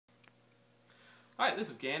Hi,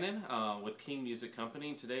 this is Gannon with King Music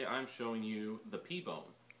Company. Today I'm showing you the Pbone.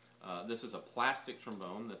 This is a plastic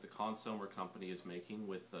trombone that the Consumer Company is making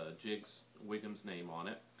with Jiggs Pbone's name on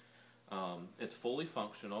it. It's fully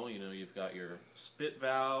functional. You know, you've got your spit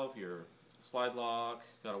valve, your slide lock,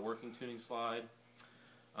 got a working tuning slide.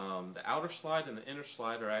 The outer slide and the inner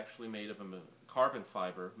slide are actually made of a carbon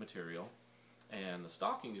fiber material, and the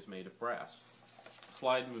stocking is made of brass. The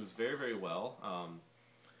slide moves very, very well.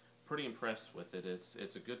 Pretty impressed with it.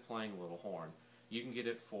 It's a good playing little horn. You can get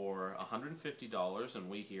it for $150, and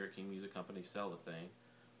we here at King Music Company sell the thing.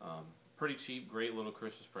 Pretty cheap, great little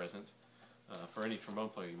Christmas present for any trombone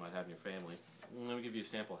player you might have in your family. Let me give you a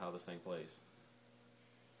sample of how this thing plays.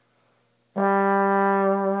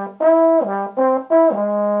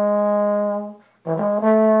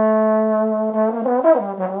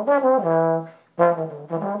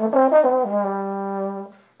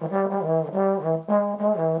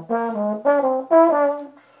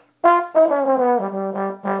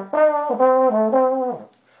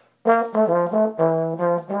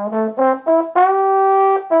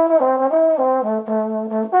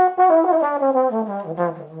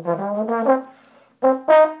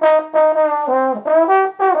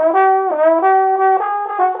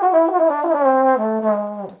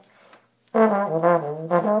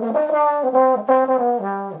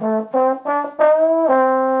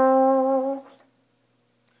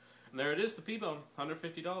 And there it is, the Pbone,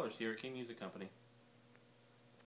 $150 here at King Music Company.